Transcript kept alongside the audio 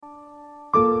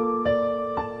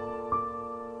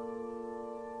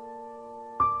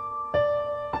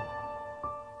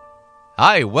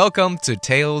Hi, welcome to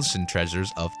Tales and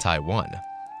Treasures of Taiwan.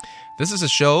 This is a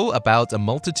show about a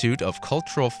multitude of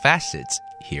cultural facets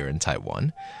here in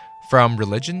Taiwan, from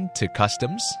religion to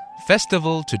customs,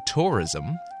 festival to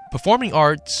tourism, performing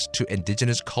arts to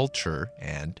indigenous culture,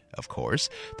 and, of course,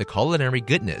 the culinary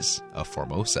goodness of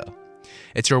Formosa.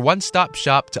 It's your one-stop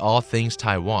shop to all things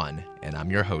Taiwan, and I'm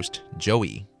your host,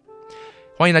 Joey.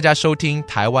 欢迎大家收听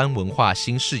台湾文化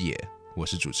新视野，我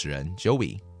是主持人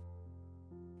Joey。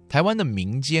台湾的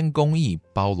民间工艺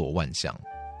包罗万象，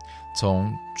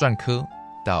从篆刻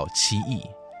到漆艺，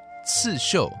刺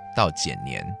绣到剪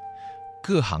年，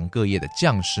各行各业的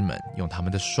匠师们用他们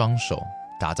的双手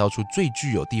打造出最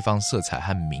具有地方色彩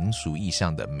和民俗意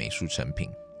象的美术成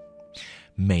品。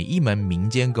每一门民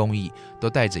间工艺都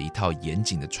带着一套严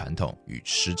谨的传统与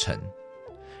师承，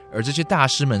而这些大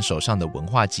师们手上的文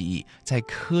化技艺，在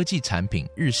科技产品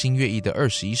日新月异的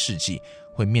21世纪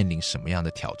会面临什么样的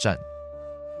挑战？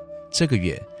这个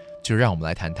月就让我们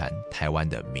来谈谈台湾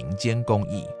的民间工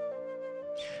艺。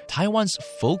Taiwan's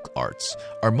folk arts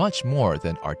are much more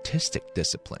than artistic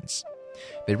disciplines.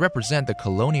 They represent the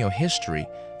colonial history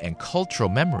and cultural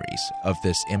memories of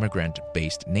this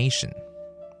immigrant-based nation.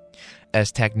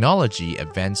 As technology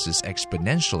advances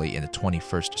exponentially in the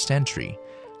 21st century,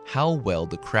 how will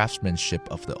the craftsmanship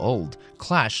of the old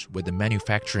clash with the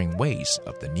manufacturing ways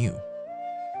of the new?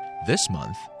 This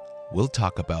month, we'll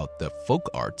talk about the folk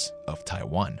arts of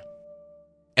Taiwan.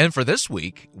 And for this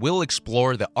week, we'll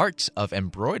explore the art of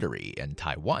embroidery in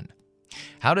Taiwan.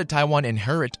 How did Taiwan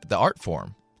inherit the art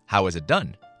form? How is it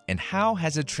done? And how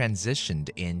has it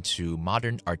transitioned into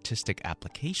modern artistic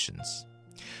applications?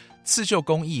 刺绣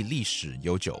工艺历史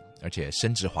悠久，而且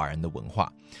深植华人的文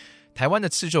化。台湾的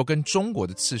刺绣跟中国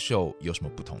的刺绣有什么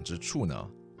不同之处呢？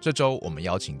这周我们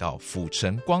邀请到府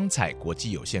城光彩国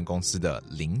际有限公司的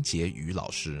林杰瑜老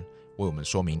师，为我们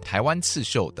说明台湾刺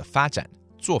绣的发展、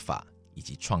做法以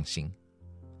及创新。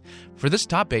For this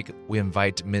topic, we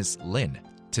invite Ms. Lin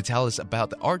to tell us about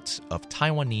the art of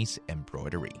Taiwanese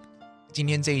embroidery. 今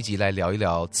天这一集来聊一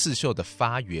聊刺绣的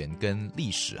发源跟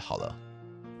历史好了。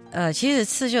其实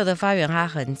刺绣的发源它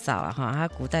很早啊，它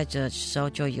古代的时候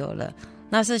就有了。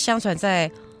那是相传在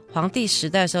黄帝时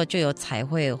代的时候就有彩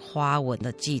绘花纹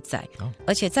的记载，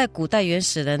而且在古代原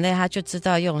始人类他就知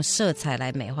道用色彩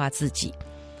来美化自己，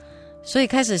所以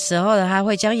开始时候呢，他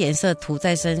会将颜色涂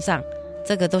在身上，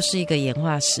这个都是一个演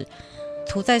化史。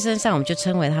涂在身上我们就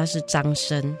称为它是章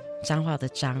身，彰化的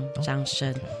章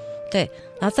身，对，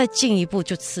然后再进一步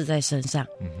就刺在身上，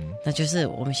那就是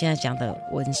我们现在讲的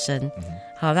纹身。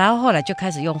好，然后后来就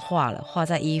开始用画了，画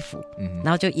在衣服，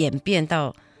然后就演变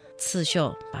到刺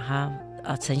绣，把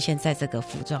它呈现在这个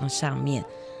服装上面。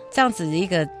这样子一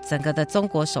个整个的中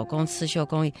国手工刺绣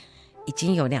工艺已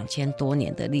经有2000多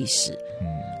年的历史。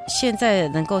现在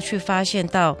能够去发现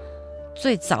到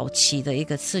最早期的一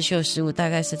个刺绣实物，大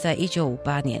概是在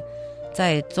1958年，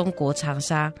在中国长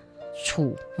沙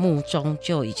楚墓中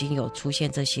就已经有出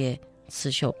现这些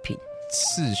刺绣品。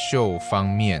刺绣方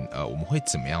面，我们会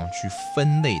怎么样去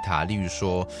分类它？例如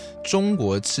说，中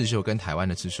国刺绣跟台湾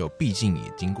的刺绣，毕竟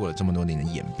也经过了这么多年的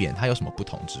演变，它有什么不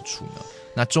同之处呢？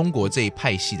那中国这一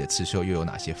派系的刺绣又有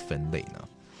哪些分类呢？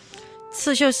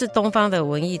刺绣是东方的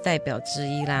文艺代表之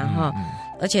一啦，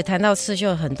而且谈到刺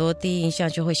绣，很多第一印象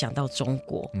就会想到中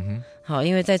国。好，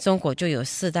因为在中国就有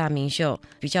4大名绣，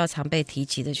比较常被提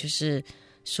及的就是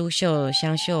苏绣、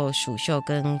湘绣、蜀绣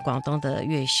跟广东的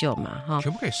粤绣嘛，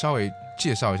可不可以稍微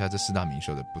介绍一下这4大名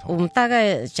绣的不同？我们大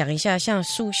概讲一下，像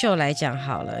苏绣来讲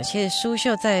好了，其实苏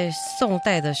绣在宋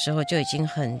代的时候就已经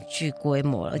很具规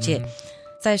模了，而且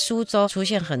在苏州出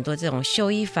现很多这种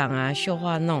绣衣坊啊、绣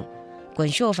花弄、滚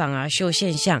绣坊啊、绣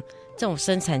线巷这种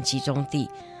生产集中地，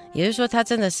也就是说它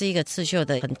真的是一个刺绣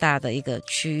的很大的一个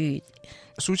区域。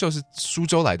苏绣是苏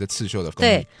州来的刺绣的工艺。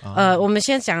对，我们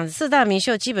先讲4大名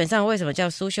绣，基本上为什么叫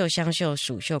苏绣、湘绣、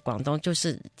蜀绣、广东，就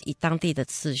是以当地的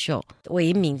刺绣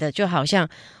为名的。就好像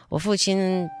我父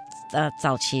亲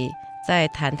早期在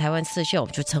谈台湾刺绣，我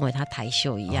们就称为它台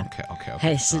绣一样。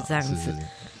OK， 是这样子。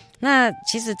那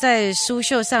其实，在苏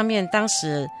绣上面，当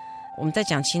时我们在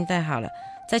讲清代好了。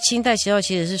在清代时候，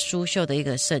其实是苏绣的一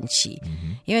个盛期，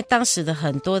因为当时的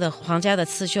很多的皇家的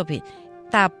刺绣品，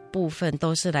大部分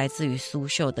都是来自于苏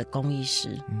绣的工艺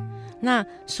师。那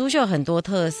苏绣很多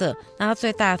特色，那它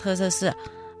最大的特色是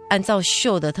按照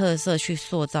绣的特色去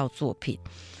塑造作品。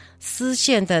丝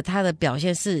线的它的表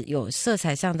现是有色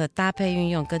彩上的搭配运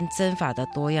用跟针法的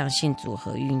多样性组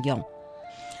合运用，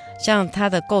像它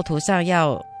的构图上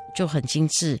就很精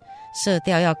致，色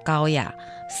调要高雅，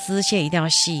丝线一定要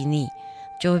细腻，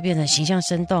就会变成形象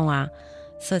生动啊，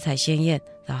色彩鲜艳，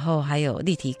然后还有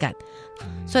立体感，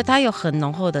所以它有很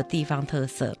浓厚的地方特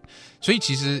色。所以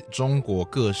其实中国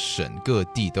各省各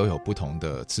地都有不同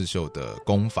的刺绣的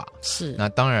功法，是。那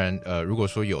当然如果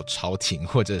说有朝廷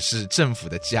或者是政府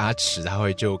的加持，它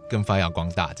会就更发扬光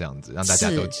大，这样子让大家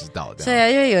都知道的。对啊，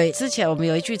因为之前我们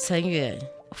有一句成语，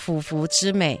俯服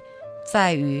之美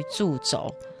在于铸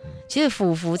轴。其实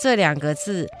俯服这2个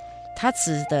字，它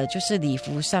指的就是礼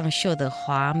服上绣的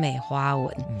华美花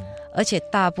纹，而且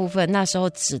大部分那时候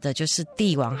指的就是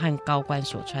帝王和高官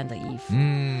所穿的衣服。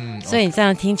所以你这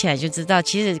样听起来就知道，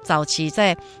其实早期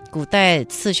在古代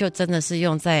刺绣真的是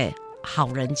用在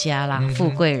好人家啦，富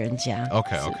贵人家。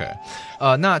OK，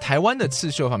 那台湾的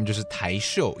刺绣方面就是台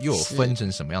绣，又有分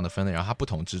成什么样的分类？然后它不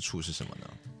同之处是什么呢？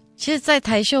其实在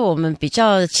台绣我们比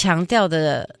较强调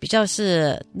的比较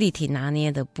是立体拿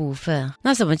捏的部分。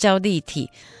那什么叫立体？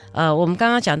我们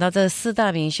刚刚讲到这4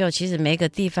大名绣，其实每个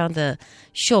地方的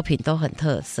绣品都很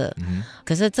特色，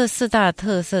可是这4大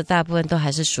特色大部分都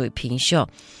还是属于平绣，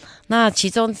那其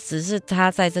中只是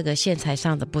它在这个线材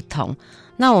上的不同。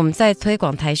那我们在推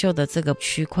广台绣的这个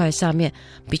区块上面，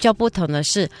比较不同的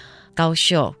是高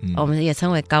绣，我们也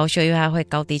称为高绣，因为它会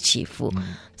高低起伏，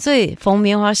所以缝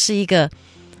棉花是一个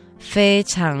非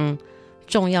常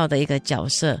重要的一个角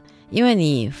色，因为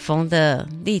你缝的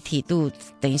立体度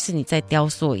等于是你在雕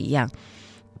塑一样，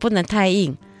不能太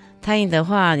硬，太硬的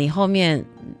话你后面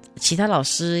其他老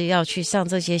师要去上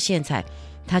这些线材，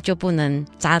它就不能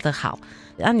扎得好，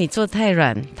然后你做太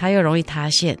软它又容易塌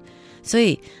陷，所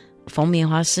以缝棉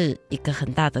花是一个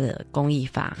很大的工艺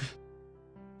法。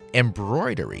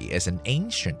Embroidery is an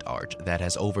ancient art that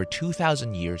has over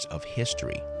 2,000 years of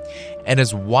history and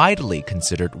is widely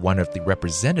considered one of the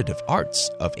representative arts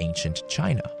of ancient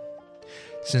China.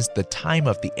 Since the time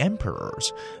of the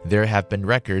emperors, there have been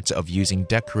records of using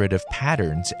decorative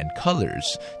patterns and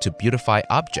colors to beautify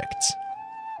objects.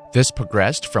 This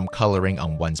progressed from coloring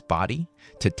on one's body,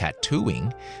 to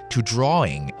tattooing, to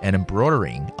drawing and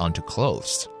embroidering onto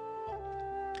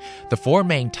clothes.The 4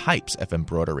 main types of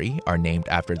embroidery are named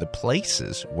after the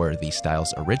places where these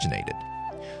styles originated.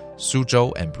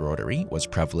 Suzhou embroidery was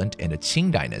prevalent in the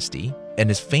Qing dynasty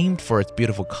and is famed for its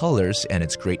beautiful colors and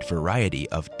its great variety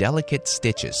of delicate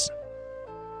stitches.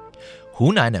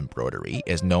 Hunan embroidery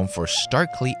is known for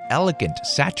starkly elegant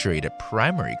saturated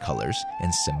primary colors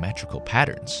and symmetrical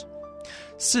patterns.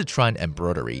 Sichuan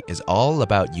embroidery is all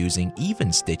about using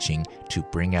even stitching to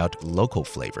bring out local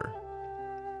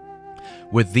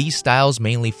flavor.With these styles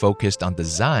mainly focused on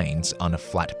designs on a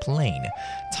flat plane,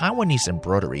 Taiwanese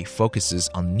embroidery focuses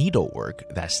on needlework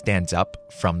that stands up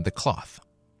from the cloth.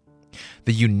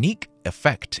 The unique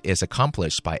effect is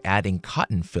accomplished by adding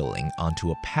cotton filling onto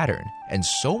a pattern and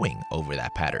sewing over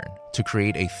that pattern to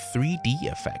create a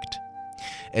 3D effect.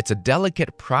 It's a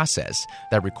delicate process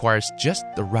that requires just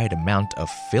the right amount of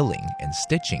filling and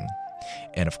stitching,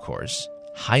 and of course,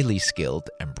 highly skilled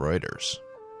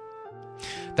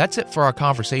embroiders.That's it for our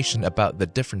conversation about the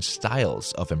different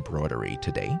styles of embroidery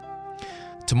today.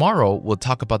 Tomorrow, we'll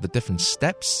talk about the different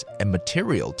steps and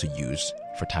material to use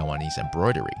for Taiwanese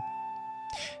embroidery.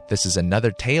 This is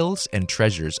another Tales and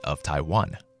Treasures of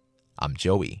Taiwan. I'm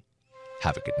Joey.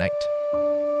 Have a good night.